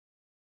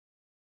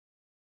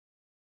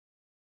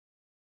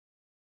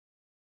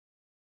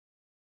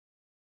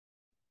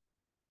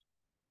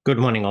Good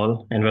morning,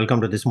 all, and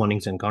welcome to this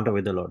morning's encounter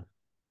with the Lord.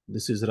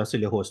 This is Russell,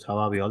 your host. How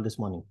are we all this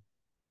morning?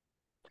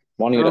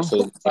 Morning,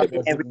 Russell. Good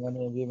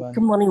morning, everyone.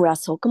 Good morning,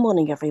 Russell. Good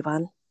morning,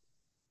 everyone.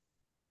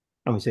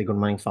 And we say, Good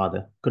morning,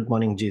 Father. Good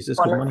morning, Jesus.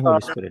 Good morning, Holy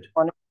Spirit. Good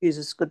morning,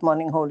 Jesus. Good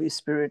morning, Holy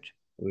Spirit.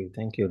 We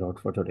thank you, Lord,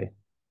 for today.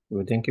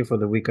 We thank you for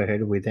the week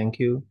ahead. We thank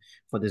you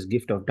for this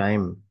gift of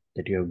time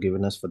that you have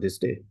given us for this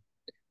day.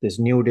 This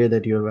new day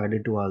that you have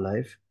added to our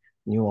life,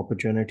 new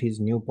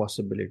opportunities, new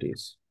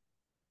possibilities.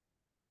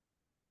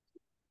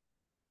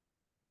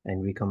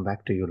 And we come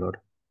back to you, Lord,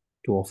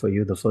 to offer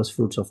you the first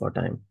fruits of our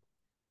time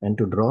and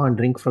to draw and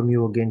drink from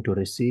you again, to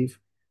receive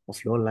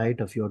of your light,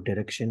 of your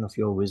direction, of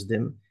your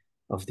wisdom,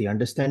 of the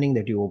understanding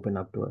that you open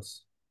up to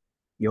us,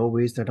 your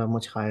ways that are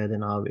much higher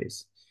than our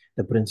ways,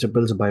 the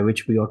principles by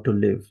which we ought to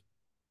live,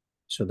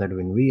 so that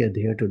when we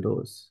adhere to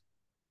those,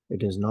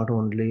 it is not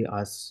only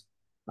us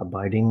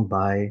abiding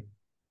by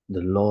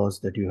the laws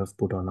that you have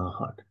put on our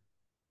heart,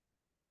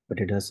 but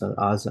it is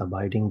us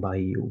abiding by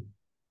you,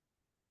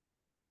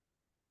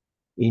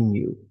 in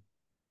you,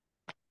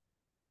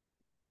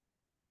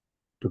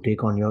 to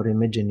take on your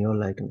image and your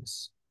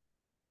likeness,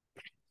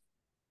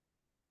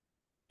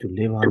 to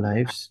live our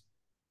lives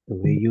the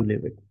way you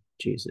live it,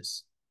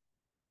 Jesus.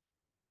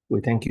 We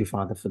thank you,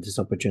 Father, for this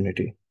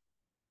opportunity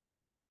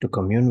to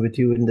commune with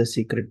you in the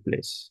secret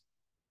place,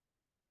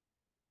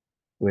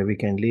 where we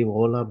can leave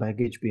all our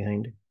baggage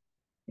behind,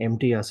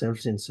 empty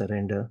ourselves in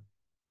surrender,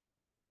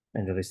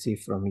 and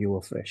receive from you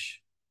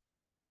afresh.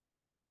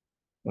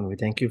 And we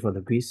thank you for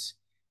the peace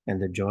and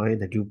the joy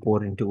that you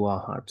pour into our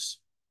hearts.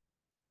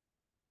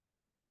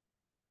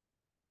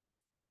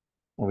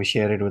 And we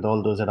share it with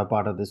all those that are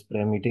part of this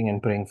prayer meeting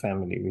and praying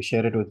family. We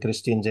share it with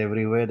Christians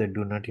everywhere that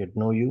do not yet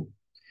know you,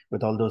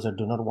 with all those that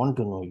do not want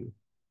to know you.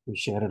 We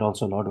share it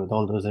also, Lord, with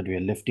all those that we are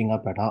lifting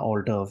up at our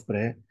altar of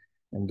prayer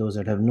and those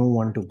that have no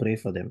one to pray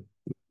for them.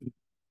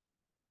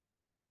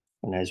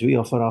 And as we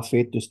offer our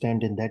faith to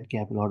stand in that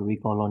gap, Lord, we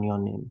call on your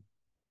name,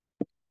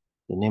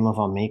 the name of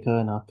our Maker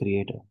and our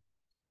Creator,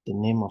 the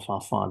name of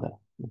our Father,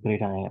 the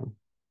great I am,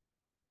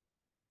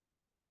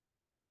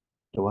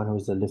 the one who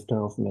is the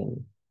lifter of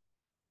men,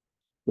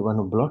 the one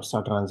who blots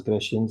our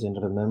transgressions and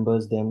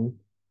remembers them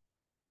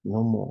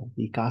no more.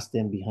 He casts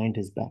them behind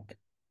his back.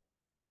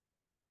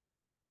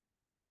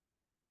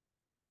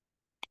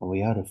 And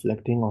we are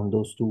reflecting on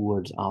those two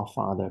words, our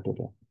Father,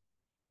 today.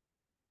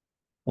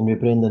 And we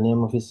pray in the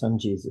name of his Son,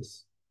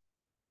 Jesus,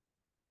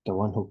 the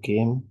one who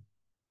came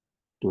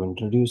to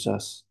introduce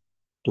us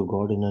to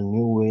God in a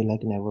new way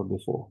like never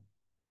before,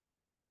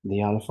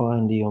 the Alpha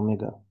and the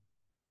Omega,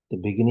 the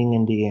beginning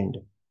and the end,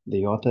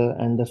 the author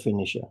and the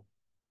finisher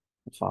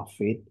of our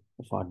faith,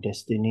 of our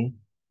destiny,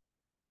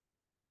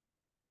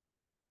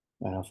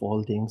 and of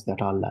all things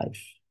that are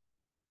life,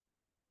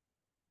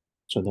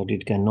 so that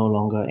it can no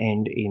longer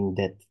end in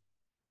death,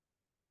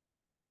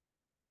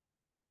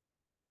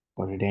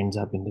 but it ends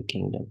up in the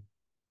kingdom.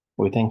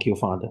 We thank you,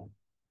 Father,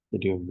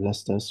 that you have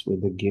blessed us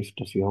with the gift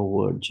of your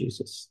word,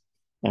 Jesus.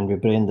 And we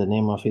pray in the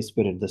name of his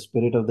Spirit, the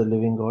Spirit of the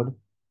living God,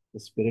 the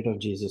Spirit of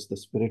Jesus, the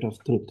Spirit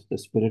of truth, the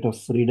Spirit of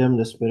freedom,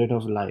 the Spirit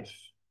of life,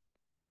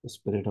 the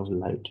Spirit of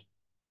light,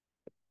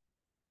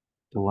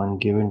 the one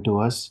given to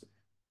us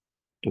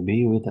to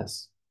be with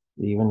us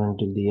even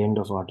until the end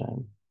of our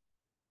time.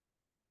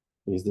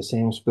 He is the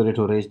same Spirit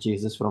who raised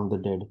Jesus from the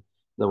dead,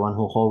 the one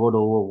who hovered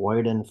over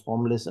void and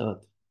formless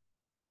earth,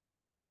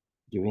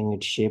 giving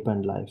it shape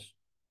and life,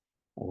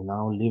 and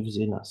now lives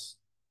in us.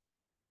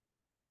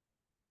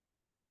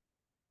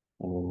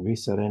 And when we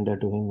surrender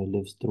to him, he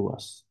lives through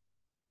us,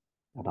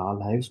 that our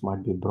lives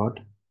might be brought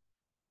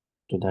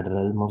to that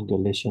realm of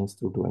Galatians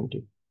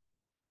 2:20.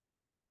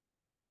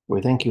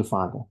 We thank you,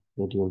 Father,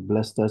 that you have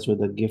blessed us with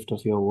the gift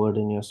of your word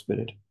and your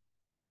Spirit,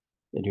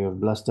 that you have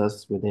blessed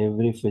us with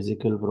every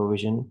physical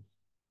provision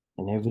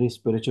and every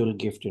spiritual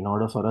gift in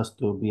order for us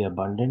to be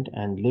abundant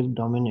and live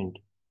dominant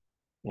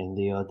in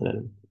the earth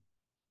realm.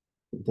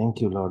 We thank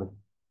you, Lord,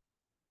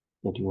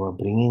 that you are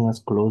bringing us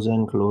closer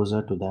and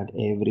closer to that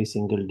every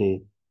single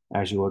day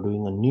as you are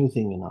doing a new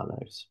thing in our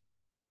lives.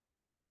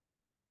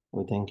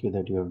 We thank you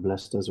that you have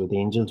blessed us with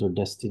angels, with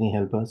destiny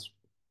helpers,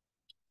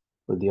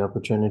 with the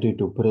opportunity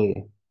to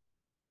pray,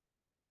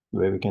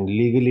 where we can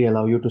legally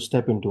allow you to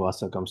step into our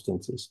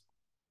circumstances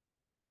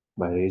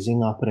by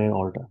raising our prayer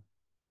altar.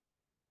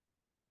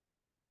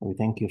 We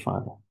thank you,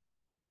 Father,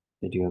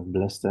 that you have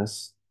blessed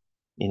us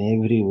in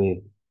every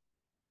way,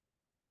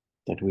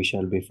 that we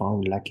shall be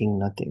found lacking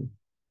nothing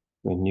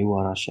when you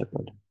are our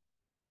shepherd.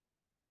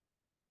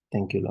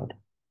 Thank you, Lord.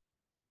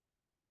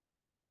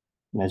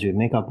 And as we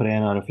make our prayer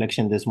and our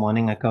reflection this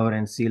morning, I cover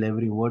and seal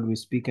every word we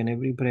speak and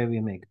every prayer we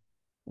make,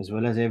 as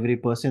well as every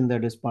person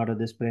that is part of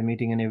this prayer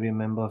meeting and every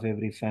member of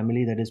every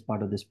family that is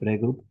part of this prayer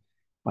group,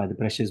 by the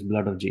precious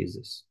blood of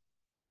Jesus.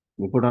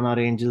 We put on our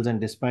angels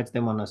and dispatch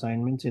them on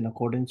assignments in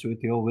accordance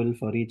with your will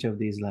for each of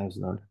these lives,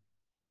 Lord.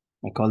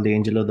 I call the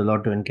angel of the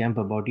Lord to encamp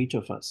about each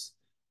of us,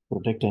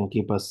 protect and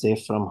keep us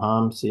safe from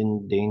harm,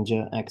 sin,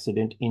 danger,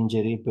 accident,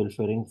 injury,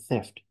 pilfering,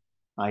 theft,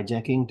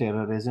 hijacking,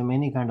 terrorism,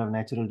 any kind of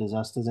natural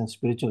disasters and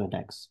spiritual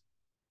attacks.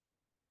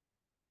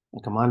 I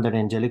command that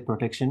angelic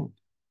protection,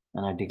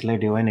 and I declare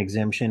divine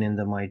exemption in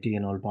the mighty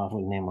and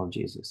all-powerful name of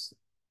Jesus.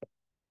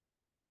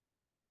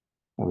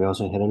 And we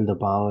also herald the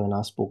power in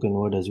our spoken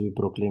word as we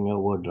proclaim your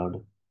word, Lord.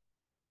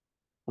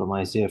 From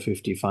Isaiah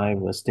 55,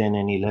 verse 10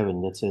 and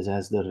 11, that says,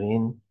 as the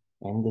rain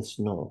and the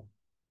snow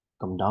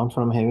come down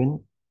from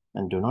heaven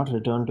and do not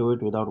return to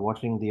it without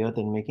watering the earth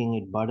and making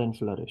it bud and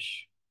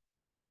flourish.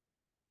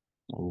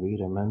 And we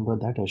remember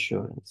that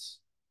assurance.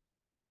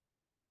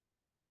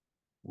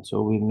 And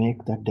so we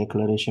make that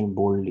declaration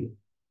boldly,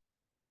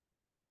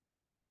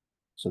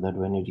 so that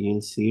when it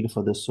yields seed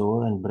for the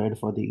sower and bread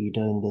for the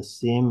eater, in the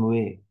same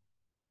way,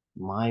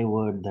 my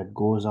word that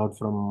goes out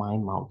from my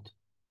mouth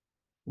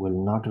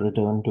will not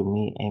return to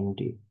me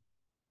empty,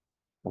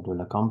 but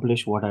will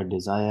accomplish what I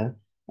desire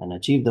and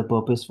achieve the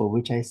purpose for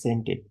which I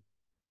sent it.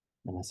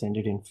 And I sent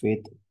it in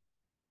faith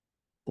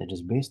that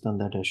is based on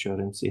that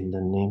assurance in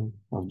the name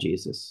of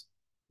Jesus.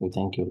 We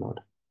thank you, Lord.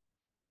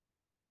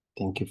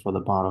 Thank you for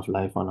the power of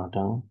life on our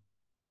tongue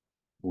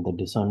and the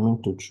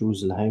discernment to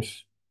choose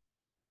life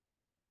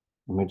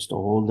amidst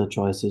all the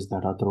choices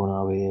that are thrown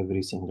our way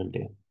every single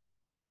day.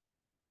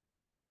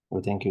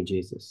 We thank you,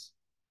 Jesus.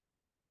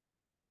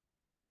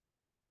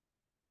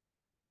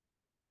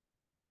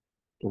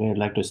 Today, I'd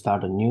like to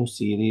start a new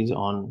series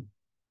on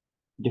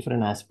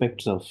different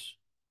aspects of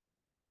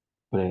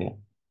prayer.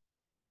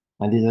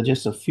 And these are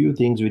just a few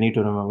things we need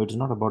to remember. It's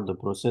not about the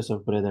process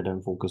of prayer that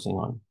I'm focusing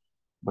on,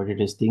 but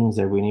it is things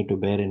that we need to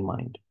bear in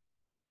mind.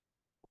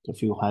 A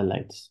few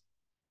highlights.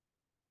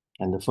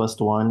 And the first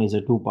one is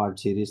a two-part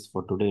series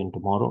for today and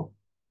tomorrow,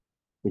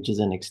 which is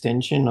an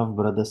extension of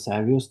Brother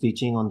Savio's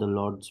teaching on the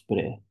Lord's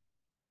Prayer.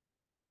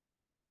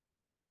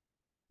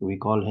 We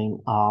call him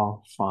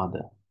our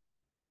Father.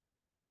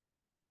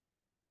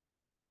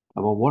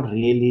 About what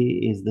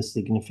really is the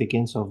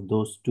significance of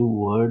those two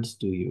words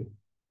to you?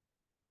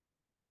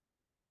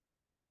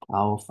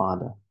 Our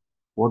Father.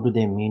 What do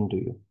they mean to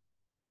you?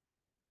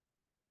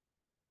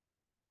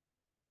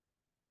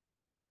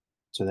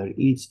 So that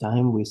each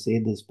time we say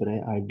this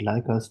prayer, I'd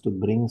like us to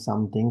bring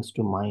some things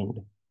to mind,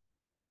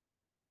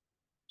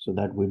 so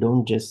that we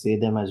don't just say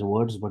them as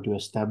words, but you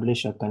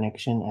establish a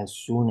connection as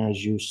soon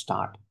as you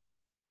start.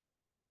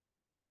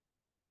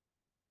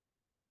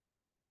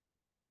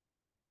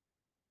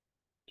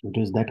 It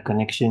is that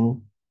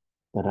connection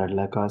that I'd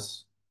like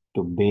us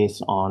to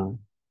base on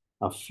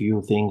a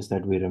few things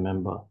that we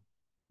remember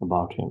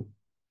about him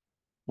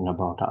and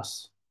about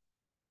us.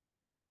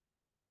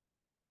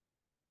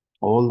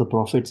 All the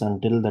prophets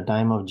until the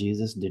time of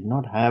Jesus did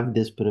not have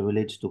this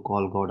privilege to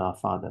call God our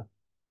Father.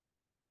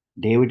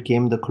 David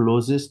came the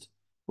closest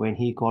when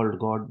he called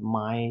God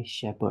my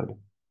shepherd.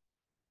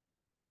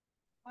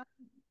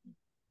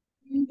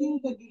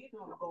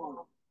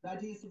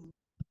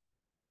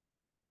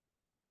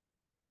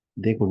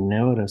 They could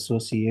never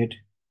associate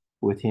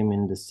with him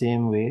in the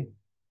same way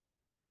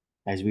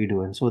as we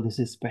do. And so this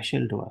is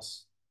special to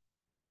us.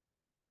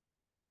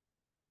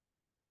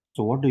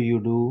 So what do you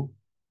do?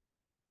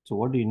 So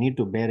what do you need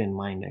to bear in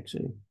mind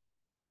actually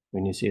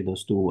when you say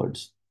those two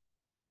words?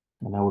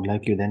 And I would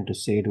like you then to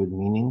say it with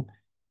meaning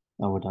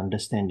and with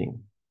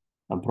understanding.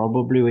 And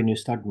probably when you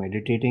start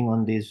meditating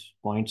on these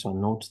points or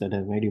notes that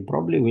I've made, you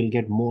probably will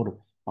get more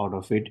out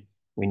of it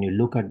when you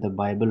look at the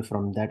Bible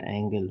from that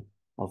angle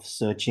of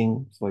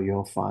searching for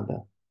your Father.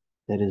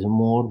 There is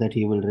more that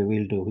he will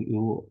reveal to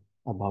you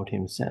about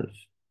himself.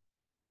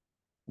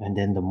 And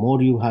then the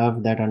more you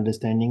have that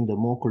understanding, the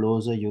more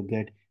closer you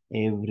get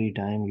every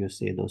time you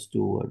say those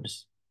two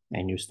words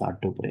and you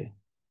start to pray.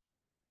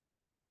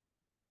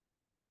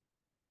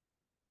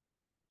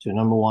 So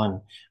number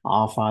one,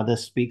 our Father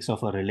speaks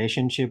of a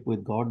relationship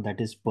with God that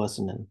is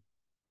personal.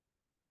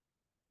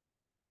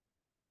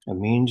 It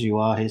means you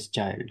are his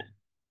child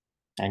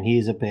and he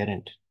is a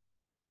parent.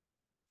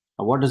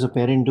 Now, what does a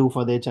parent do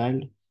for their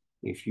child?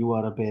 If you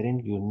are a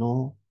parent, you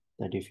know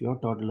that if your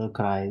toddler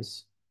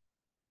cries,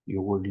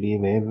 you would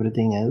leave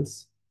everything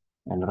else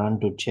and run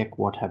to check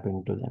what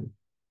happened to them.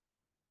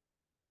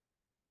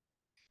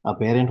 A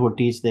parent would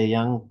teach their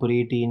young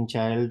pre-teen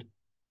child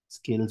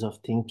skills of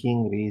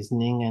thinking,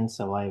 reasoning, and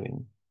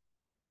surviving.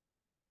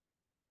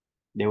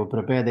 They would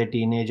prepare their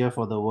teenager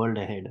for the world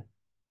ahead.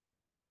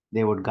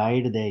 They would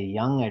guide their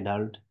young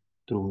adult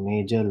through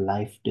major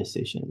life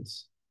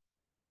decisions.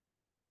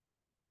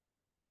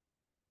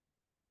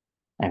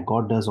 And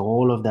God does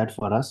all of that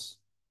for us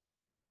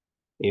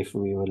if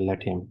we will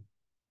let him.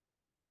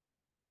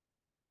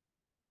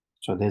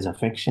 So there's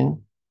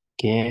affection,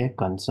 care,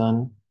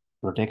 concern,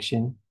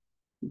 protection,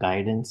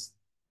 guidance,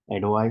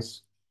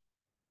 advice,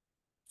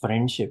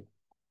 friendship,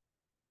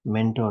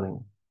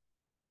 mentoring,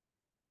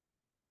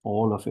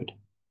 all of it.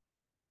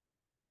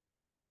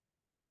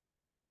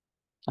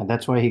 And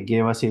that's why he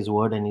gave us his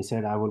word and he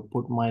said, I will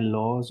put my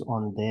laws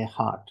on their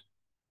heart.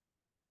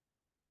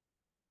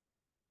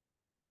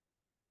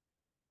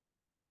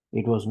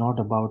 It was not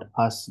about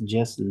us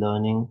just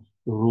learning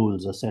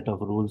rules, a set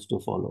of rules to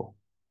follow,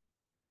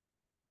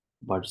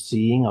 but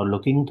seeing or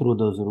looking through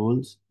those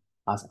rules,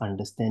 us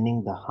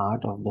understanding the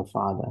heart of the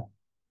Father.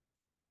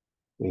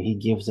 where he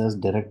gives us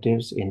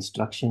directives,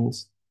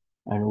 instructions,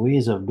 and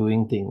ways of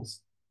doing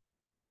things.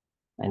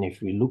 And if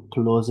we look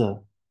closer,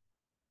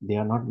 they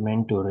are not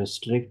meant to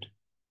restrict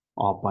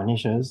or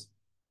punish us,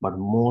 but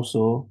more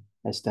so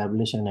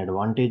establish an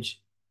advantage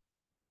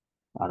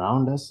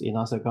around us in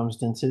our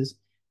circumstances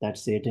that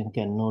Satan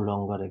can no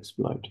longer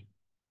exploit.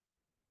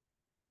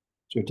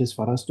 So it is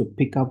for us to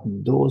pick up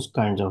those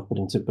kinds of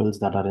principles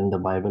that are in the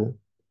Bible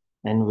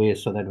and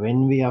ways so that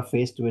when we are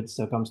faced with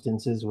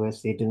circumstances where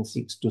Satan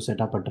seeks to set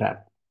up a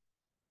trap,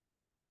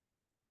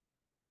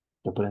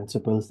 the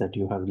principles that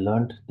you have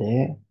learned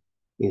there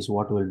is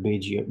what will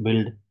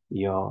build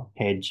your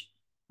hedge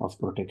of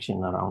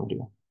protection around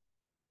you.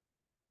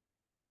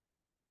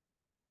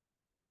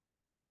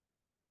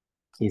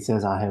 He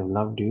says, I have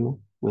loved you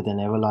with an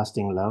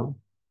everlasting love,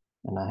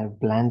 and I have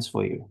plans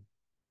for you.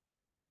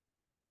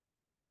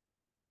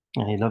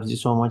 And he loves you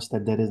so much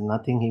that there is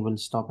nothing he will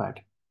stop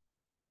at.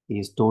 He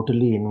is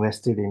totally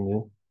invested in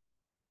you.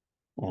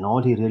 And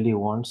all he really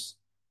wants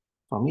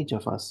from each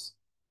of us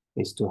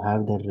is to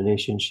have that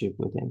relationship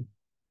with him.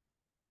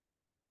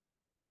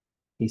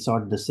 He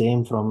sought the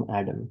same from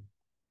Adam.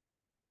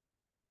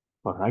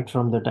 But right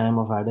from the time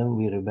of Adam,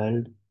 we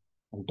rebelled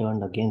and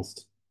turned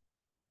against.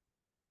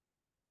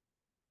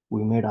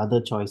 We made other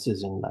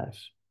choices in life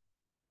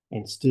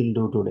and still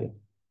do today.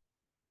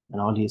 And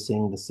all he's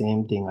saying the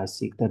same thing. I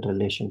seek that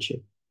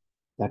relationship,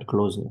 that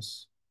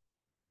closeness.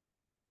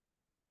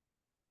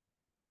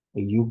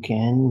 You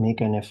can make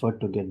an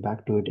effort to get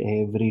back to it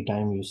every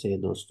time you say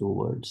those two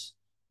words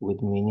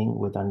with meaning,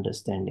 with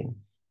understanding.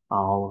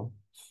 Our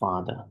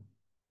Father.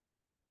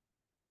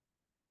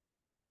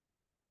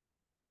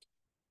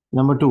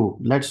 Number two,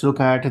 let's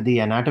look at the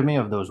anatomy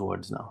of those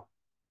words now.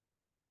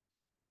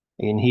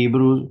 In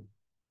Hebrew,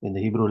 in the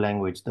Hebrew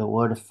language, the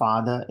word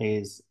father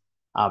is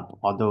ab,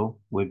 although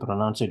we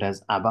pronounce it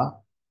as Abba.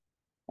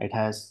 It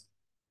has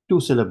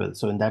two syllables.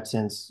 So in that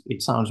sense,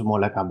 it sounds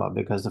more like Abba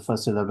because the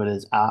first syllable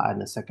is A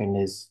and the second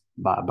is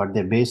Ba, but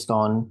they're based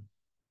on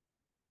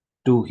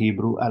two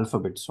Hebrew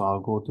alphabets. So I'll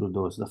go through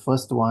those. The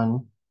first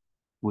one,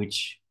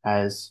 which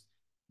has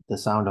the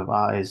sound of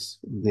A, is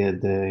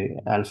the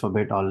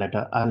alphabet or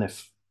letter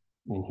Aleph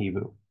in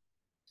Hebrew,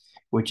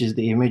 which is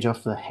the image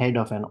of the head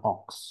of an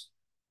ox.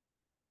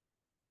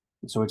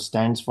 So it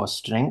stands for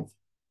strength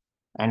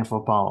and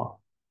for power,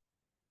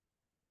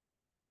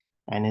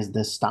 and is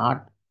the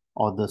start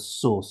or the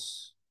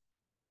source.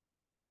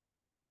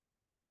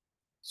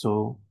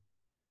 So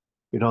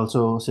it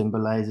also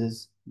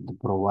symbolizes the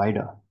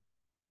provider,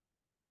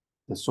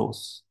 the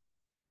source.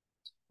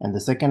 And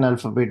the second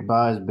alphabet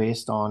Ba is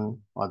based on,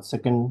 or the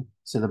second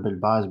syllable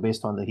Ba is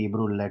based on the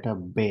Hebrew letter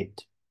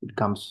Bet. It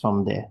comes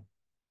from there.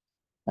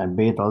 And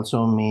Bet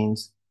also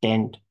means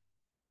tent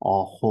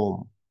or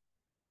home.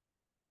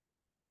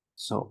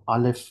 So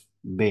Aleph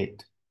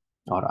Bet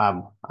or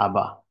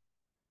Abba.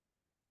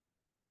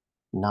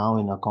 Now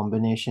in a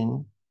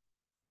combination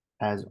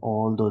has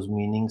all those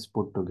meanings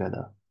put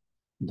together.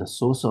 The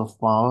source of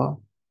power,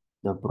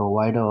 the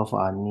provider of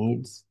our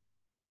needs,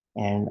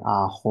 and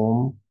our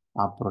home,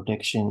 our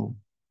protection,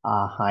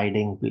 our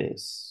hiding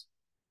place,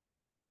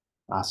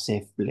 our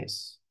safe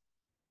place.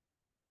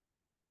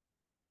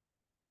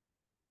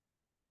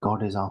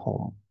 God is our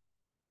home.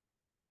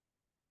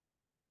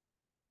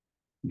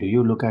 Do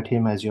you look at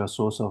him as your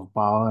source of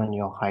power and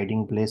your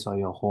hiding place or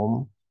your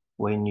home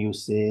when you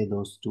say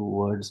those two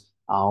words,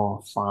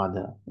 our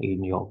Father,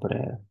 in your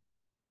prayer?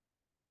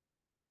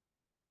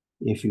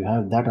 If you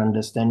have that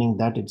understanding,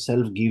 that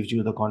itself gives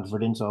you the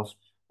confidence of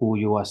who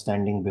you are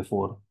standing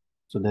before.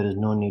 So there is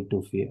no need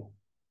to fear.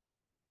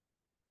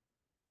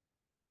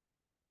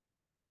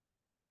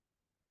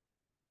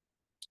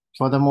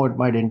 Furthermore, it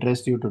might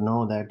interest you to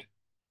know that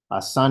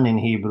a son in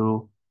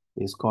Hebrew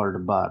is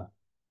called Bar.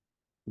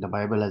 The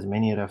Bible has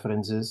many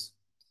references.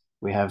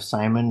 We have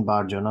Simon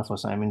Bar Jonah for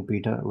Simon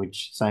Peter,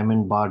 which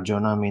Simon Bar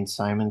Jonah means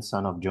Simon,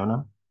 son of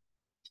Jonah.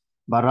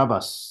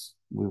 Barabbas,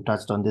 we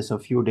touched on this a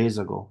few days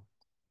ago.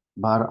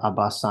 Bar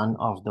Abba, son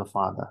of the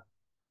Father.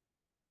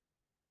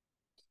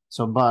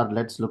 So Bar,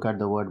 let's look at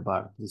the word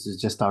Bar. This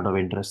is just out of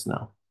interest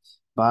now.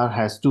 Bar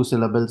has two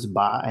syllables,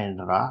 Ba and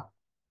Ra.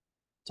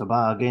 So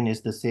Ba again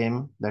is the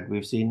same that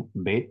we've seen,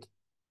 Bet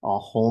or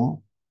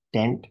home,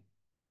 tent.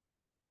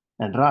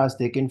 And Ra is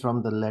taken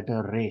from the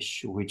letter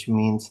Resh, which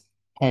means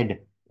head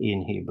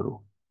in Hebrew.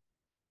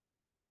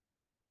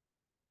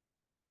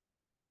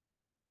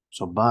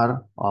 So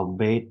Bar or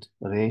Bet,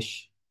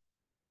 Resh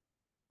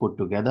put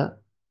together.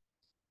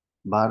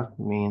 Bar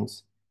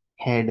means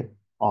head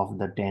of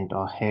the tent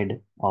or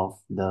head of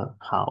the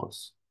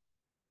house.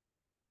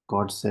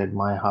 God said,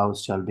 my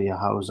house shall be a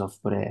house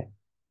of prayer.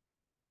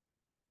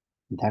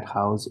 That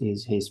house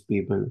is his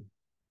people,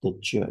 the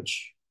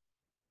church.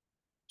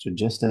 So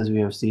just as we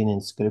have seen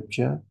in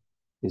scripture,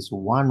 this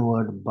one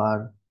word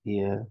Bar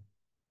here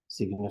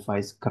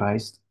signifies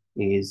Christ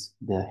is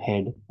the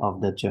head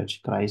of the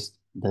church. Christ,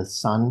 the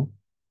Son,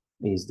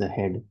 is the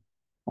head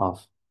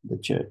of the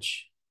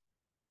church.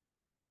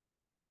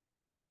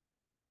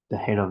 The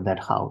head of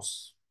that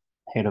house,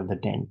 head of the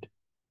tent.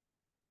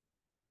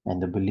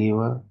 And the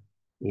believer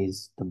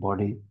is the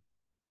body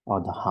or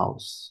the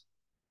house.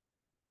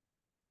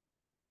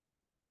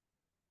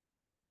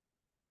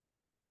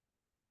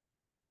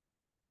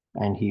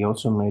 And he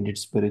also made it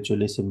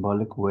spiritually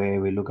symbolic, where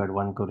we look at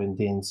 1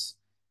 Corinthians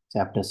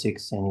chapter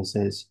 6, and he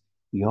says,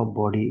 your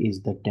body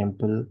is the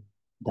temple,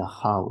 the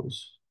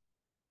house,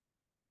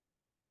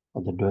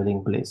 or the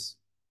dwelling place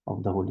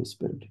of the Holy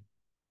Spirit.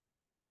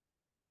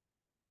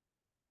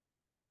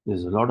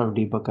 There's a lot of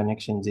deeper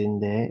connections in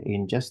there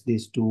in just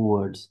these two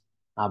words,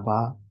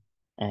 Abba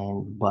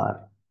and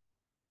Bar,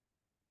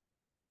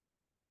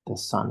 the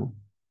Son.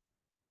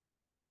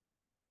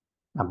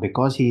 And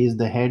because he is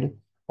the head,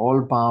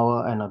 all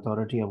power and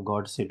authority of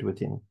God sit with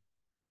him.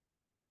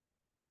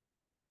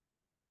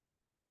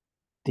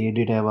 Did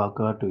it ever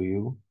occur to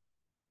you?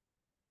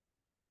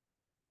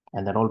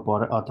 And that all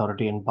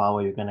authority and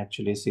power you can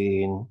actually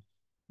see in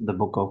the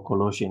book of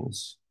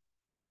Colossians.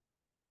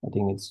 I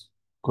think it's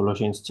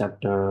Colossians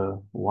chapter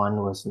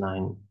 1 verse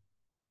 9.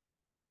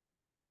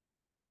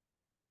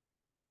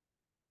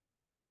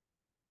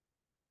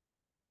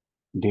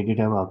 Did it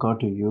ever occur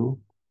to you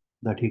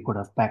that he could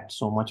have packed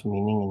so much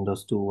meaning in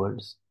those two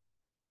words?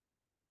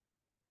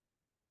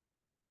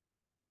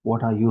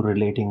 What are you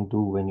relating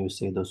to when you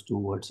say those two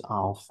words,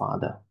 our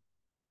Father?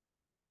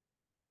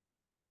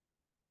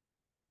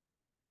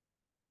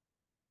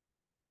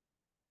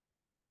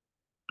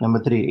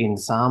 Number 3, in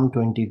Psalm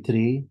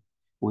 23,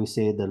 we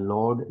say, the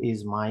Lord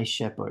is my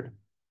shepherd.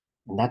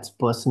 And that's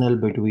personal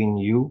between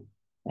you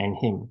and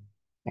him.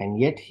 And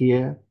yet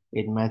here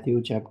in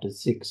Matthew chapter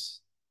 6,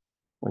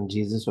 when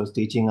Jesus was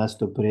teaching us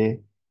to pray,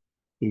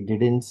 he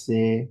didn't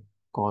say,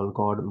 call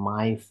God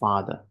my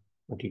Father,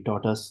 but he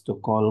taught us to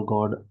call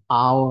God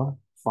our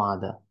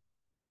Father.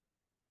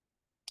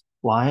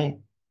 Why?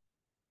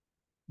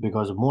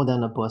 Because more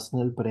than a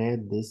personal prayer,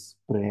 this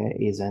prayer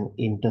is an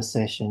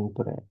intercession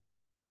prayer.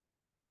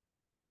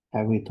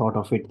 Have we thought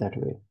of it that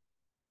way?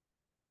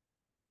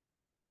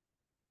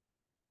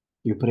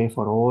 You pray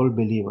for all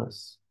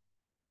believers,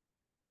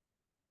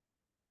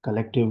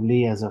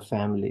 collectively as a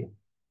family.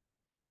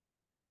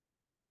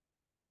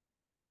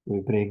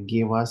 We pray,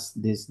 give us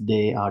this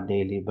day our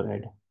daily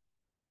bread.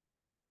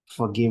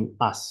 Forgive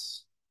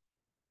us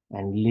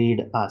and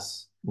lead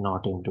us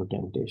not into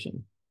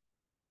temptation.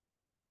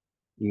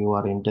 You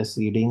are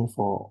interceding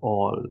for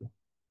all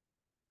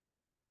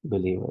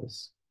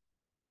believers.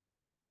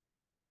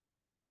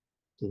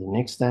 So the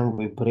next time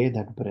we pray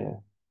that prayer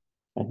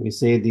and we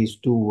say these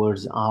two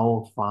words,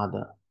 our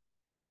Father,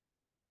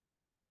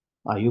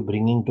 are you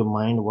bringing to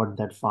mind what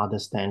that Father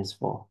stands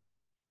for?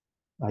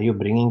 Are you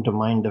bringing to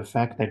mind the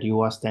fact that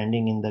you are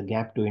standing in the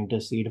gap to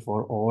intercede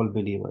for all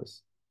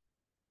believers?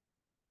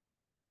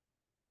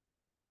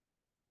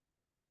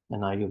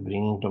 And are you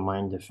bringing to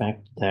mind the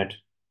fact that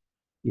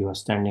you are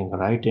standing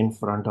right in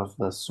front of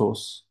the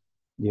source,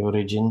 the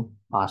origin,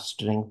 our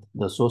strength,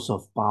 the source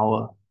of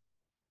power,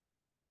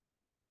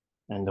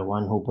 and the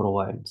one who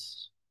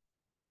provides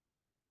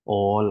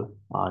all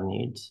our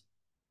needs?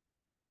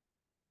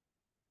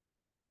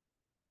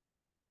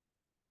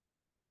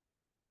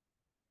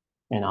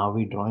 And are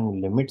we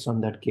drawing limits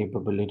on that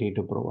capability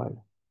to provide?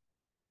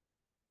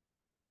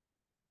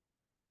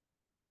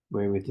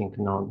 Where we think,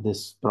 no,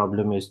 this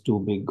problem is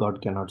too big,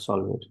 God cannot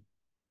solve it.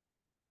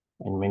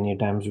 And many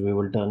times we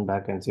will turn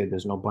back and say,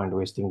 there's no point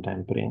wasting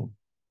time praying.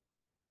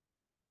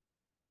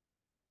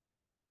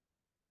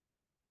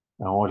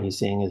 Now all he's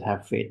saying is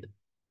have faith.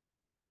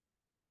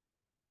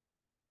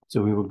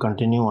 So we will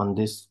continue on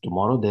this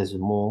tomorrow. There's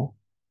more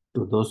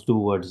to those two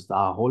words.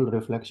 Our whole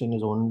reflection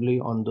is only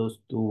on those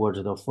two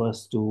words, the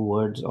first two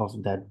words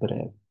of that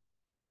prayer.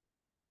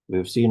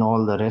 We've seen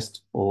all the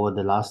rest over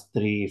the last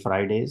 3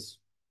 Fridays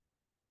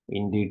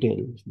in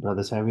detail.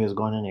 Brother Savi has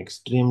gone in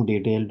extreme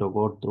detail to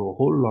go through a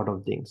whole lot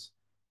of things.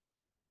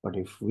 But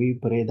if we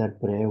pray that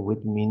prayer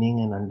with meaning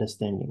and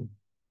understanding,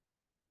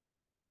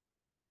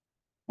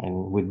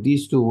 and with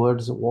these two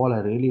words, all I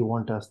really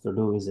want us to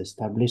do is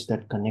establish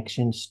that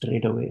connection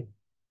straight away.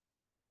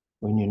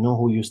 When you know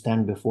who you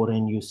stand before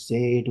and you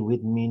say it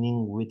with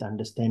meaning, with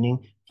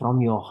understanding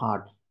from your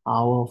heart,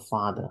 our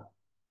Father,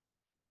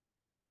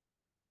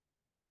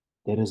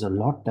 there is a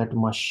lot that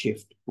must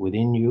shift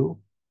within you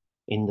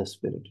in the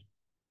Spirit.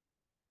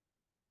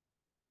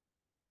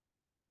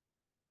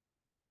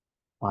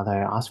 Father,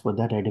 I ask for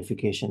that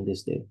edification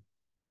this day.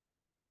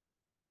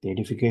 The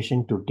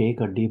edification to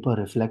take a deeper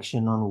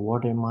reflection on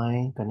what am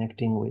I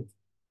connecting with?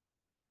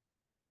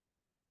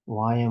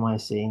 Why am I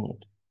saying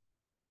it?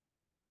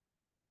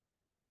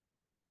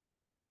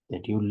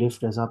 That you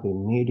lift us up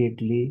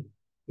immediately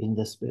in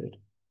the Spirit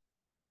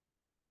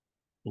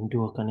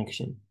into a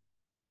connection,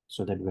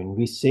 so that when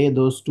we say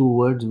those two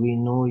words, we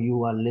know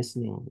you are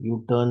listening.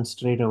 You turn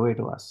straight away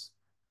to us.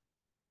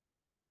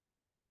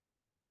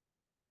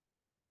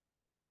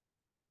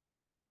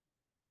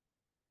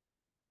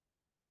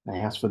 I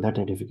ask for that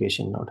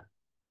edification, Lord.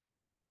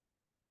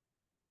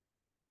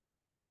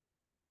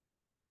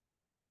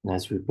 And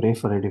as we pray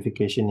for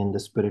edification in the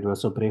Spirit, we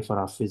also pray for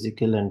our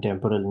physical and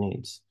temporal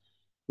needs,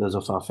 those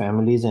of our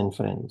families and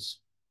friends.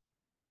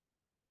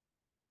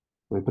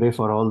 We pray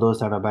for all those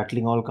that are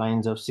battling all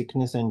kinds of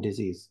sickness and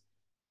disease.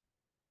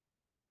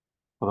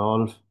 For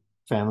all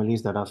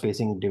families that are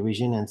facing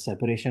division and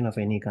separation of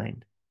any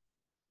kind.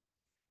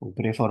 We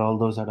pray for all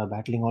those that are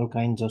battling all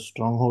kinds of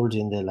strongholds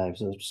in their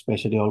lives,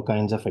 especially all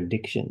kinds of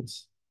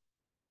addictions.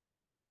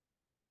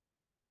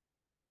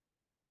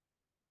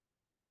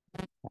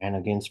 And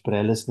against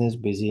prayerlessness,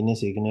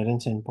 busyness,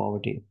 ignorance, and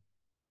poverty.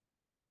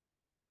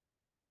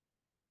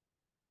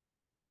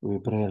 We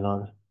pray,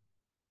 Lord,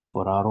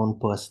 for our own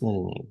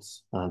personal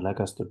needs. And I'd like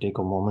us to take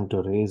a moment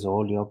to raise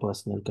all your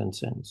personal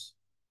concerns.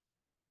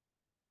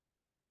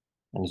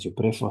 And as you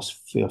pray for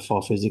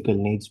physical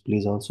needs,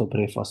 please also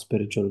pray for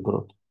spiritual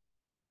growth.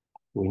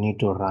 We need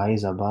to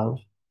rise above,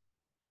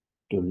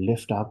 to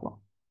lift up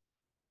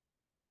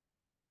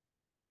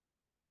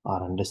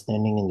our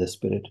understanding in the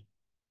Spirit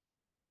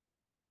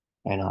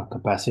and our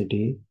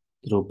capacity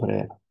through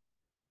prayer.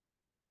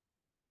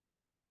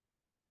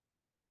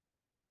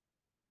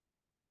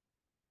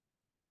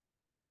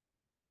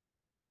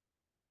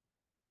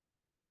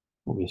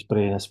 We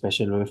pray in a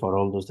special way for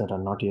all those that are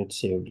not yet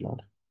saved,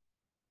 Lord.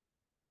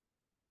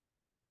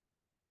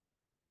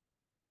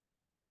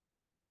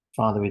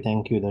 Father, we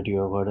thank you that you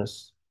have heard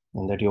us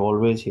and that you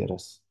always hear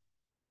us.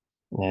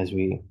 And as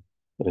we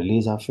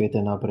release our faith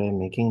in our prayer,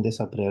 making this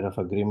a prayer of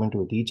agreement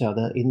with each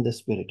other in the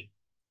Spirit,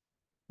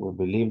 we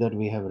believe that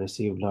we have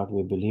received, Lord.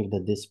 We believe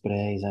that this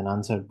prayer is an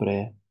answered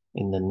prayer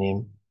in the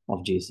name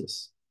of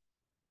Jesus.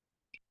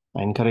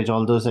 I encourage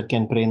all those that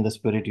can pray in the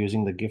Spirit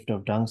using the gift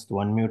of tongues to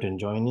unmute and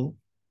join in.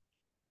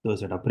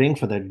 Those that are praying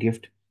for that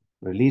gift,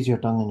 release your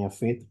tongue and your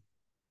faith.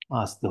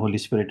 Ask the Holy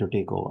Spirit to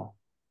take over.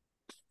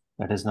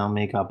 Let us now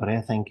make our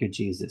prayer. Thank you,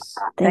 Jesus.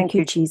 Thank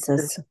you,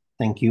 Jesus.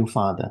 Thank you,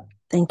 Father.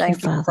 Thank you,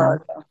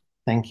 Father.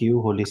 Thank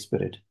you, Holy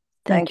Spirit.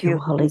 Thank you,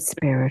 Holy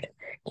Spirit.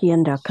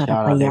 Kianda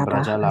Shara de karapayada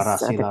brajala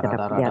rasila hasada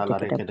radala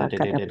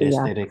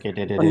karapiyada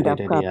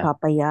undaka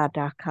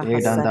papayada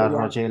Edanda kahasadia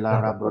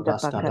rojela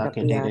rabrodaska da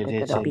udapakadapiyada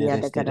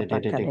karapiyada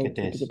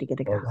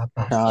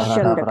Shara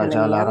shanda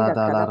brajala kanamiyanda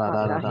radala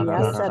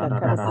karapakahiyasada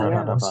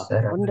karapia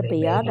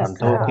undapiyada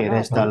Manto que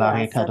resta la karapakiyasada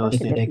recados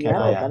de kadapiyada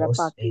caraya.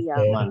 karapakiya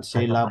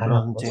Mansela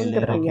brontele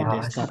undapiyada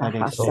requetes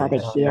karahasada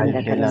cacarexe.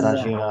 kiyanda De la kanamiya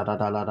rajera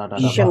radala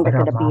shanda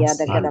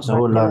kadapiyada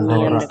Anzola no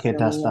karapakanamiyanda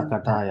raketas kanamiya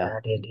takataya.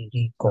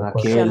 shanda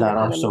Rakela kanamiyanda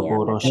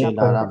rapsogoro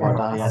shila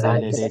rabadaya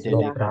karapakahasada de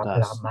kadapiya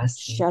katas.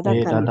 shada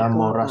Eda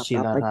damo kanaka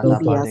rashila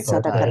papakibiya radabade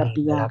sada kataya.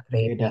 kadapiya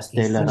Eda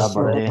stela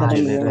shoda rabadengele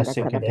kanamiyanda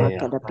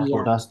reseketea. karapakadapiya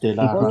Oda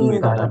stela Unda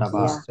rakeda dadaba.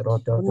 pakia,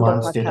 unda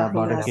Man stela pakahaya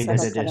barakele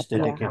de sadakarapia,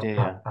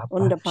 desteketea.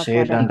 unda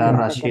Shedanda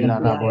pakadapia rashila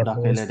dakarapia,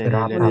 rabodakele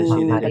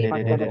unda de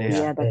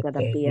pakadapia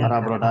dakarapia,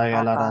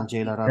 Arabrodaya la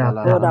rangela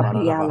ora radala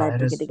pia la Mara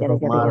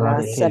tikidikidikidikida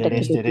de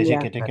kedeste sadakidipia,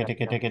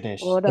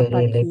 keteketeketeketeketes. ora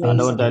pakia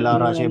Ado de la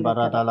raje sadakimianda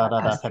barada la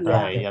rada karapakasia,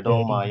 katai.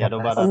 Yadoma,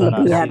 yadobada unda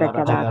da pia sila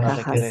rajela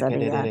dakaraka rada hasadiata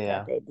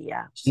kedea.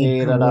 dedia,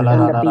 Sira da la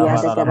unda rada da pia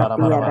bara da bara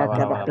bara dakarapia bara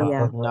bara bara bara.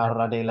 dakarapia,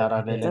 Nara de la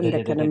rade sanda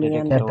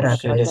kanamianda to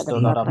shedesto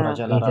da karapakadapaka,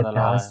 brajela rada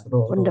la.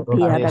 unda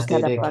pia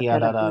Areste de kia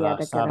dakarapakadapia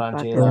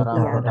Saranjela dakarapakadapia,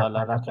 rambroda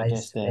la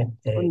raketeste.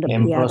 unda pia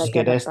Empros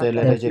kedeste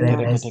le reje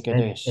dakarapakadapia,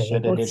 kerekete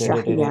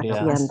Oshahia shededededededea.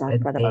 kianda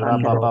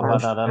Rababa karapakadapa,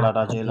 da la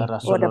rajela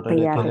ora rasolo de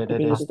payada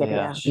keledestea.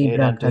 kidikidia,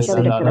 Shedante da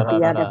shanda la da da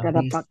da karapiyada da.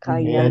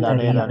 karapakayanda Eda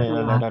de la de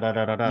la karapia, da da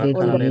da da da.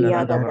 unda Kalela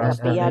da piyada da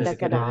brasta de karapiyada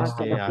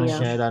kedestea. karapakadapia,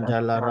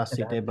 Shedante la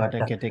rasite bate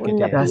unda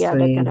ketekete.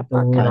 piyada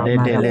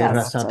Adedele karapakadapiya,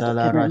 rasada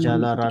la raja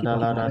la rada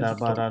la sadakadapakadikidikidikida, rada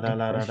bara da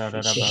la rada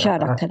da ba.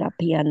 shara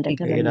karapiyanda Eda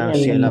karamiyanda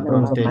shela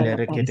bronte le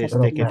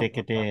reketeste karapakadapakadapia,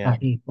 ketekete.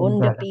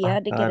 unda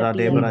piyada Ara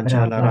de karapiyanda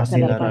brancha la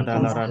rasila rada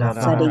la karapakadapakada rada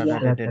rada rada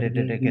hasadiya,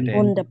 de kete.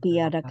 unda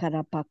piyada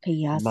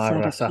karapakaya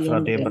Mara safra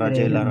sadakiyanda de kanamiya,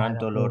 brajela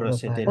ranto loro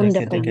sete le unda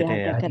kete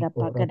payada kete.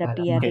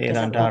 karapakadapiyada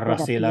Iranda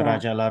rasila karapakadapia,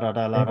 raja la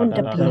rada la rada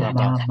unda rada piyada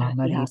rada.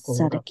 karaya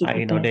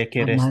Aino sadakidide, de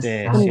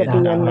kereste unda sedanda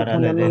piyanda hara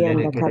de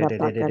kanamiyanda de.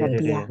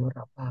 karapakadapia,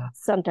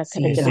 Santa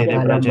Sede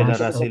Kadakadapia, brajela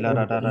rasila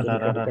rada rada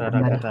rada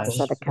rada Kadakadakadakadakadakadakada, katash.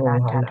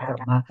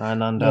 Sadakadakadakada,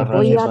 Ananda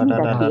raji Oyanda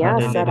barada la Kia,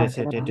 rade le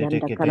sete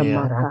Sadakadapianda ketea.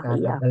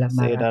 Karamakahia,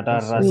 Seda da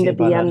rasi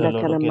barada Ndabianda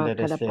loro kele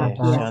de ste.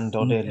 Kanamakadapakia,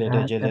 Shando de le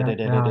de jele de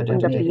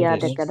Undapia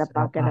de ketes.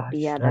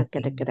 Kadapakadapia,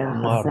 Kadakada,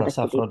 Mara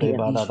safra de Sadakidipia,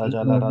 barada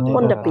jala rade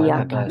la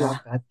rada Undapiakia,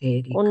 katas.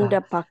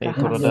 Undapakaha,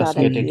 Ekorodas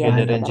kete Sadakia,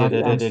 kele de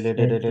jele Sadapia, de.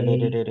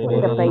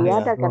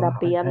 Undapayada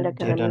Kadapianda Edanta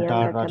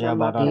Kanamianda raja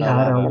barada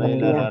la rade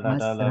la Kanamakadapakadapia,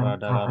 rada la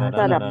rada la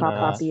rada la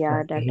rada.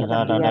 Sadapapapia, Da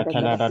Kadapia, Canada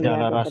Kadapia,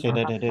 la rasi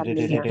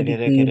Kadapakania, de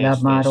kedeste.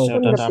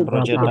 Shadada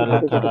brojeta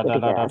la carada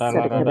la Undapikidikidikidikidikida,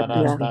 rada la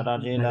rada Sadakadapia, stada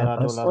jela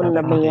rado la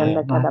Onda rada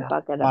miyanda kada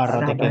pakada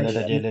Barra de pakada kele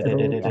de piya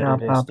jele kadapiya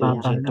de kadapiya.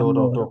 stingi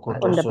toro to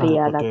koto Onda soto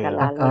piya da kotoya.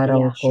 kala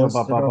ladiya.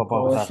 Shoba baba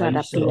baba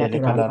Shada raisi piya de le de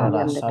kede kalarada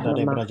piyanda sada kana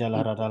de ma.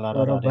 brajala rada la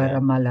rada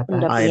dea.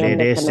 Onda Aile piyanda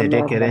de kana se de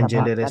ma kada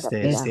kerengele pakada reste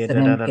piya. se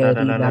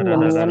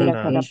Onda miyanda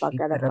da. kada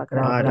pakada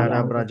pakada Ada piya.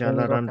 da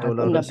brajala ranto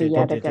lo Onda rese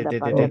piya da kada de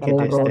pakada pakada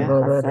keteste.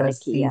 hasada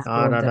kiya.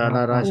 Ada da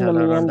la raja Onda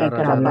la Unda randa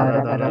rada kala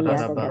rada rada rada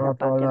rada.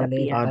 rotola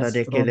le Ada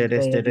de kele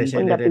reste de bastronderi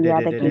shede de de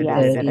de de de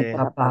de de Deri de.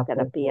 papa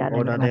popo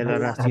Oda de la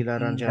rasi la marasati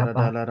ranjara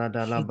da raba la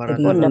rada la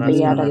barada la shikri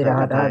rasi la da rara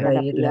katai.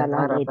 ila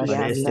rabashri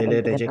Adeste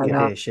le de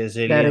pala jekete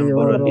shezelian dario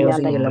borodio rori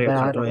stombre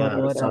la katoya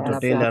rora sato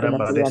de la basati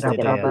rabadeste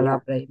de. rabala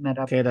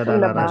premera Keda da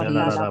la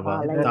rajala pati raba.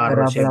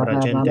 Taro karabla sebra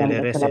mama gente le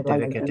resete roti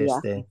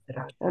reketeste.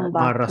 itrata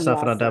Marra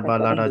safra da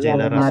balada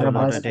jela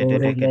rasola da de marabasore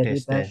le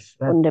keteste.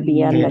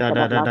 ribashrati Keda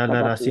da da da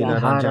la rasi la ihara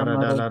ranjara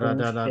da la rada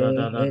da da maroboshe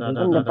da da da da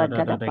da heri da da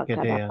da da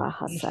ketea.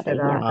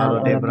 Ishrata Aro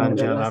de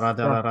brancha la Balamorias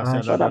rada la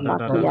rasa la da da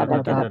da da da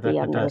da da Rapatirata da da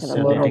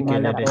katasa de Osoro de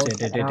kele de se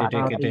de de Malabosra de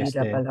de Arira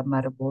keteste.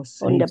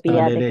 Balamarbosi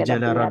Alele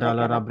jela rada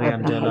la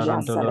rabrian jela Abish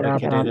rantolo de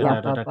kede Rapa de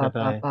da da Papa da Papa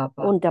katai.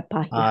 Papa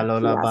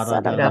Alola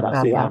barada la Rapa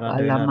rasi la Papa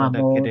rada la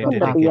rada Lamamo kede de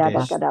de Rapapa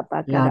ketes.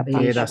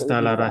 Labish Keda sta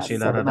la rasi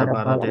la rada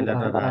bara de la Marabala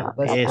rada.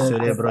 E Baspoto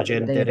celebro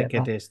gente de Dereba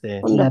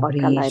keteste.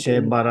 Labrish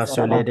Se bara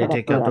sole de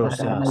te Papa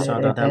katosa.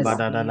 Sada Paramalere da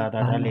bada da Besi la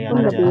da da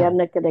lianaja. Palamaraba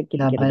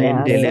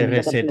Adende le Labanderi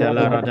reseta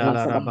la rada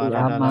la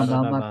rabara da la rada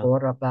Mama ba.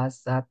 Kora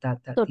Basa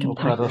Tati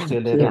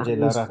Ukarostele reje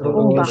la rato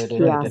lo Ustro kele de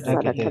de Shri de de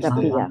Mama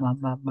keteste.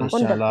 Mama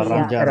Isha la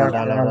ranjara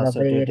da la Ikrata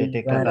rasa de de Laveri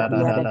de kata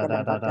da da da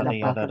da da da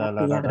Varabati da da da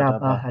da da da da Raba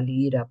ba.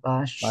 Halira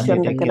Bade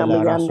de Bashandere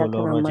kela raso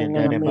lo roje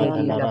de de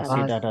bada la Indira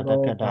rasi da da da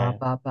Basro kadai.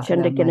 Baba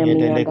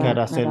Yede le Balamariti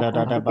kara se la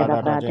da da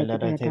bada da je la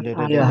de te le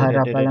de de de de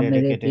Yahara de de de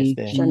de Balameriti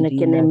keteste.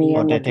 Kiri Lari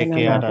Ote te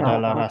ke ada da Raba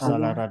la Baba rasa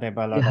la da de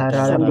bala da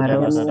da Yahara la da da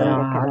da da da.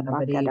 Marosra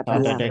Halabari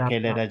Ado de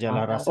kele Basrapa de je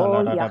la Baba rasa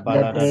la da da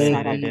bala da de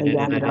de de Lebreri de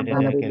de de de de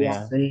de Marabala keria.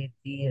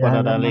 Sriti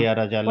Koda da Ralama li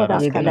ada je la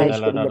ras kela da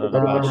Lebesh la da da da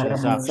ba.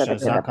 Shazak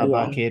shazaka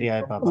ba Haramoshri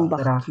kiria baba.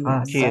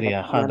 Raha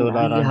Kiria Satya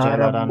hadola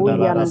ranjala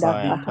randala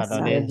rabaya Iharamurabasi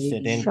kadale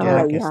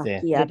Lelita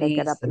sedente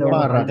Irisro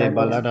Parate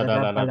balada da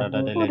Balabosra la da da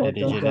da de le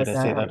de Balamoto jele de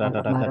se Dosa da da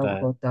da da kata.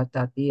 Marokota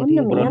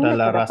Tatiri Broda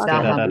la raske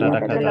da da da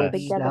da kata.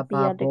 Dahabileri La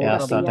E Babora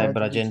asta te Balabisi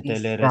bragente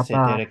le resete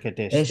Srapa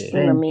reketeste.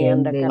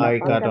 Esrentende La Ai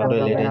cado de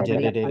Bodora le renge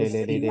de de de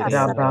de de Balabisi de de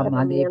Rabba anda.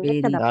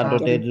 Dado Maleberita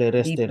de le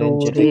reste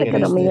renge de Ipore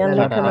kereste.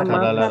 Kada da Risarapa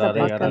kada la da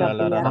da Reti la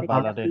la da da Papa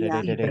bala de de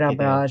de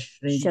kete. Ibraba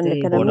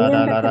Shrinte Boda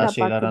da la da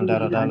shi la randa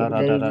da da la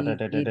da da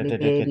da Liberi de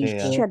Liberi kete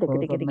ya.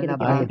 Poko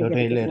Ai Malaba do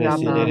de le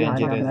reste de Raba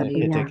renge de Halamari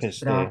kete Busra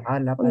keste.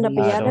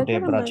 Halabari Ado de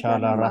Shrapa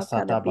brachala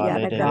rasata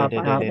bale de le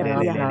de de de de Rabra de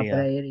le ya.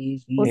 Brabri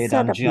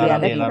Edanjala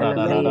de la da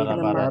da da da da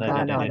bala de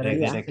de de Bala de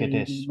de de Brasri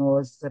ketes.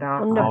 Mosra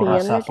Aura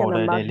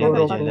safore de le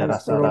de jele Borobo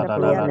rasa da da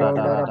da da da Sorobo da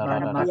da da da Lorabana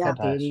da da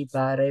katas. Makateri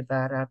Bare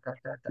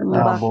Barakata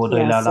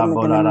Bode la la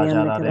bola da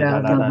jara de da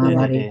la Rama da de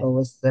de Mamari de.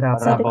 Bosra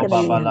Rabo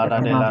baba la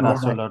da de la Mama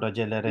rasolo de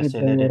jele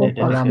resele de de Ibo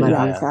de de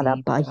keria. Palamaresi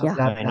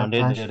Aino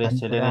Plata de de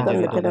resele de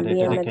Pashandra jele de de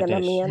de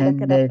ketes.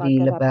 Henderi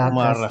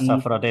Marra Labakasi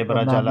safra de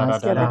brajala Mama da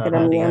da da da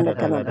da dia da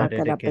da la da Sraha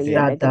de de kete.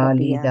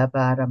 Radali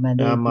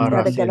Dabaramade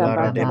Marra Biri sila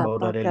da de Rama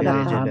boda de le de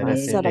Laha jele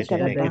resele de Mary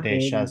jele kete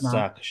Berima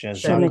shazak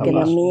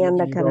shazakaba.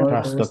 Shri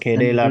Rasto Rodos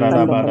kede la da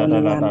da ba da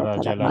Sandiri da da da da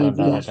jala da da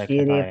Libi da da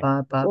Shiri ketai.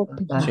 Baba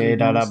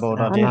Sheda la Balimus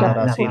boda de la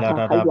rasila Rahalaba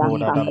da da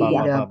boda da ba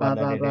ba Libira ba ba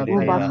la Baba de de Baba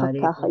de ya.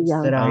 Lamari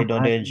Busra Aido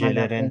de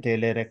jele Hatmalabe rente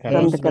le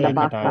recado se le Hendeli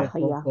catai.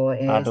 Popo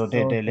Ado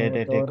de le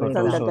Esoto de coto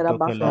Dorila soto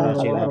che la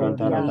rasila Soro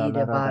rantara da la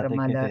Lida rada de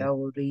Barmalara kete.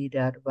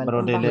 Urida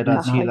Bro de le Valabirima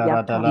rasila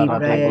rada la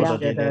rade boda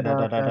de le da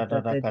da da da da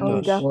da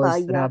Ibrahim catos.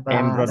 Osraba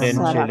Embro den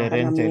Ramala jele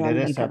rente le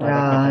resa da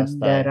da Ibranda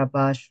catastai.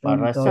 Rabashun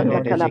Parase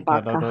le de Dolori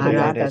jicado de le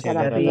Harada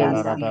resile rada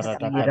la Saris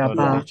rada rada cato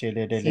Isiraba de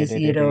chile de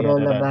Sisiro ya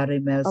da Rola da.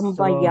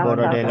 Barimestro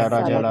Boro de la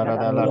raja Halabari la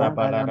rada la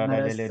raba la Rola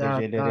rada de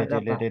Marasa jele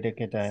Karaba de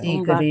ketai.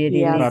 Sigri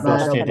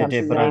Pradoste de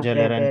te Barabusa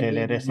brajele rente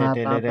le Bebeli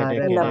resete le de Mababa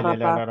kede le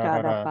la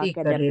rada.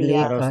 Ikarili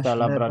Arosta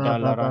la Kashra brada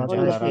la Baba Baba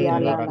ranjala randa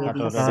la Dere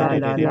rakato Kiri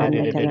de Bala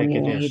Lali de Kiri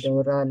ketes.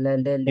 Dora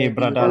E Lele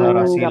brada la Dira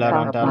rasi la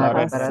randa la Hara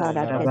rebro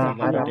de la Barasraba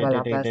rasi la Hara de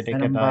Balabasramba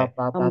kedai.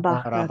 Baba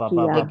Raba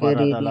baba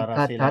barada la Ikiriri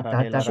rasi la Katata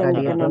rade la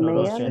rada Tatari da da do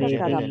do Rodosri sente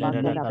de le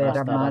da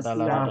Libera karasta rada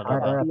la Masra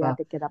rada da ba. Haraba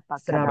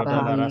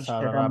Broda la Srabari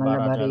rasa la raba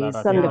raja la Sharamalabari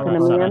rade bro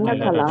sara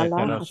de la Sraha de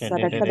karo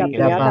sente de Shri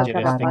kele de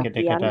jeres de Rabakraba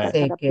kete kedai.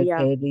 Seke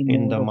Keli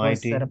In the Morobo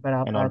mighty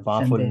and all Sarbaraba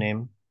powerful Shande.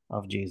 name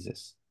of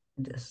Jesus.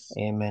 Yes.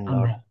 Amen,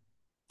 Lord. Amen.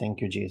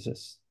 Thank you,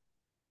 Jesus.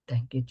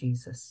 Thank you,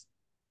 Jesus.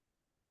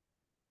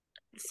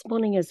 This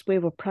morning, as we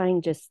were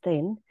praying just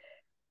then,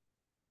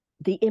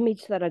 the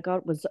image that I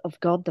got was of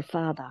God the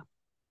Father.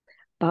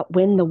 But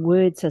when the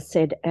words are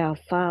said, our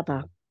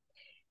Father,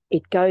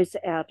 it goes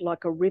out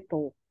like a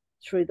ripple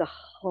through the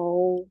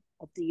whole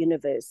of the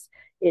universe.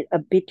 A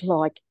bit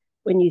like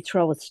when you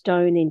throw a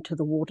stone into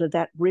the water,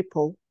 that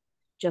ripple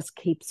just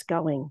keeps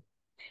going.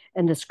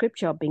 And the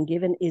scripture I've been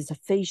given is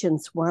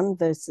Ephesians 1,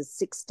 verses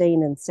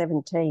 16 and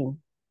 17.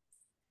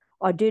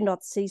 I do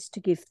not cease to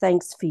give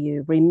thanks for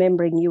you,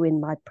 remembering you in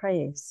my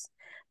prayers,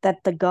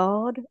 that the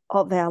God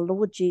of our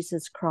Lord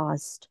Jesus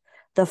Christ,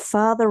 the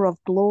Father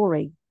of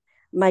glory,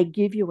 may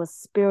give you a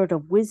spirit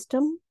of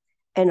wisdom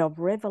and of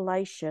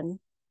revelation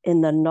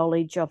in the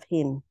knowledge of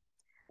him.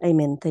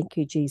 Amen. Thank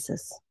you,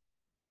 Jesus.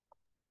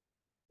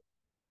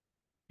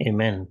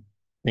 Amen.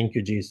 Thank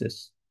you,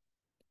 Jesus.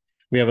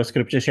 We have a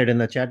scripture shared in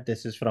the chat.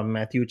 This is from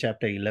Matthew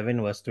chapter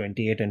 11, verse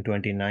 28 and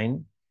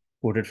 29,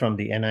 quoted from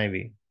the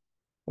NIV.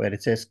 where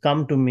it says,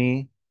 "Come to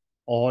me,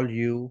 all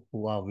you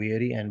who are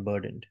weary and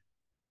burdened,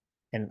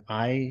 and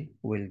I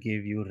will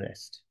give you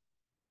rest.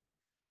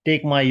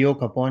 Take my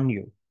yoke upon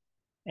you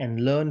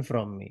and learn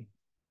from me,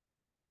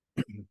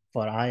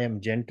 for I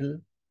am gentle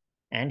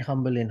and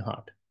humble in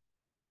heart,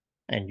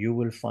 and you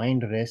will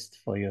find rest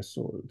for your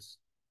souls."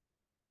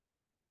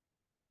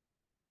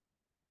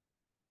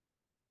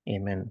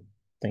 Amen.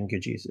 Thank you,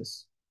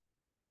 Jesus.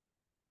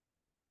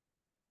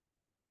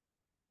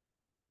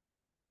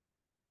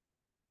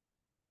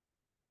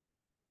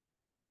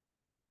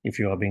 If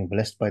you are being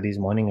blessed by these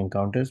morning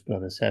encounters,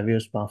 Brother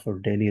Savio's powerful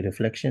daily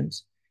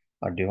reflections,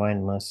 our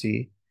Divine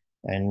Mercy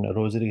and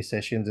Rosary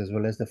sessions, as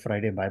well as the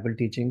Friday Bible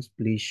teachings,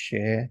 please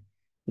share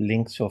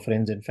links for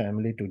friends and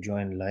family to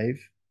join live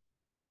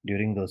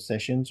during those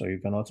sessions, or you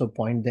can also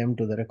point them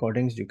to the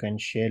recordings. You can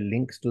share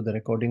links to the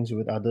recordings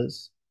with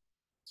others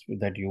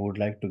that you would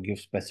like to give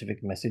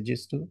specific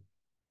messages to,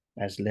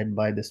 as led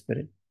by the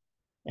Spirit.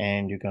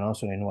 And you can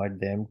also invite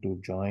them to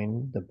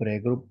join the prayer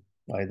group,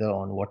 either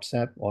on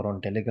WhatsApp or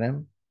on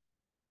Telegram.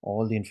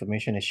 All the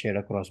information is shared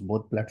across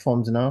both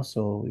platforms now,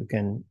 so you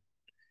can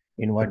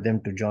invite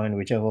them to join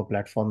whichever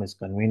platform is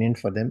convenient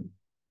for them.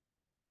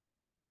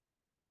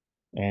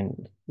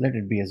 And let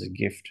it be as a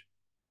gift,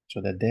 so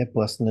that their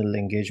personal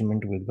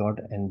engagement with God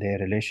and their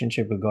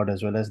relationship with God,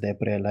 as well as their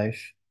prayer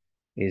life,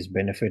 is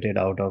benefited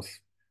out of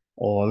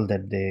all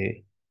that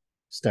they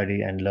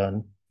study and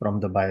learn from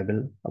the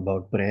Bible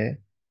about prayer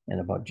and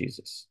about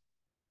Jesus,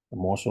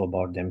 and more so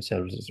about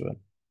themselves as well.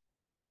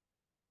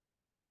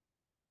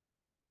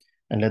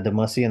 And let the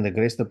mercy and the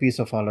grace, the peace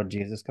of our Lord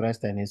Jesus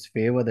Christ and his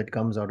favor that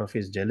comes out of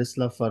his jealous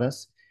love for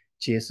us,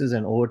 chases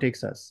and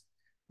overtakes us,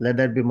 let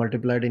that be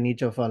multiplied in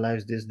each of our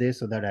lives this day,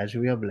 so that as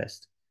we are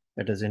blessed,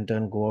 let us in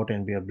turn go out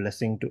and be a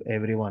blessing to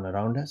everyone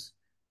around us,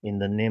 in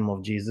the name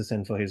of Jesus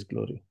and for his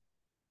glory.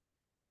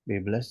 Be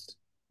blessed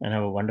and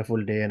have a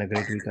wonderful day and a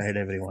great week ahead,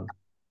 everyone.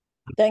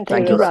 Thank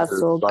Thank you, you, Russell.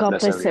 Russell. God God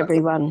bless bless everyone.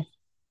 everyone.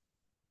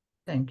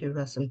 Thank you,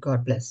 Russell.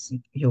 God bless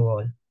you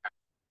all.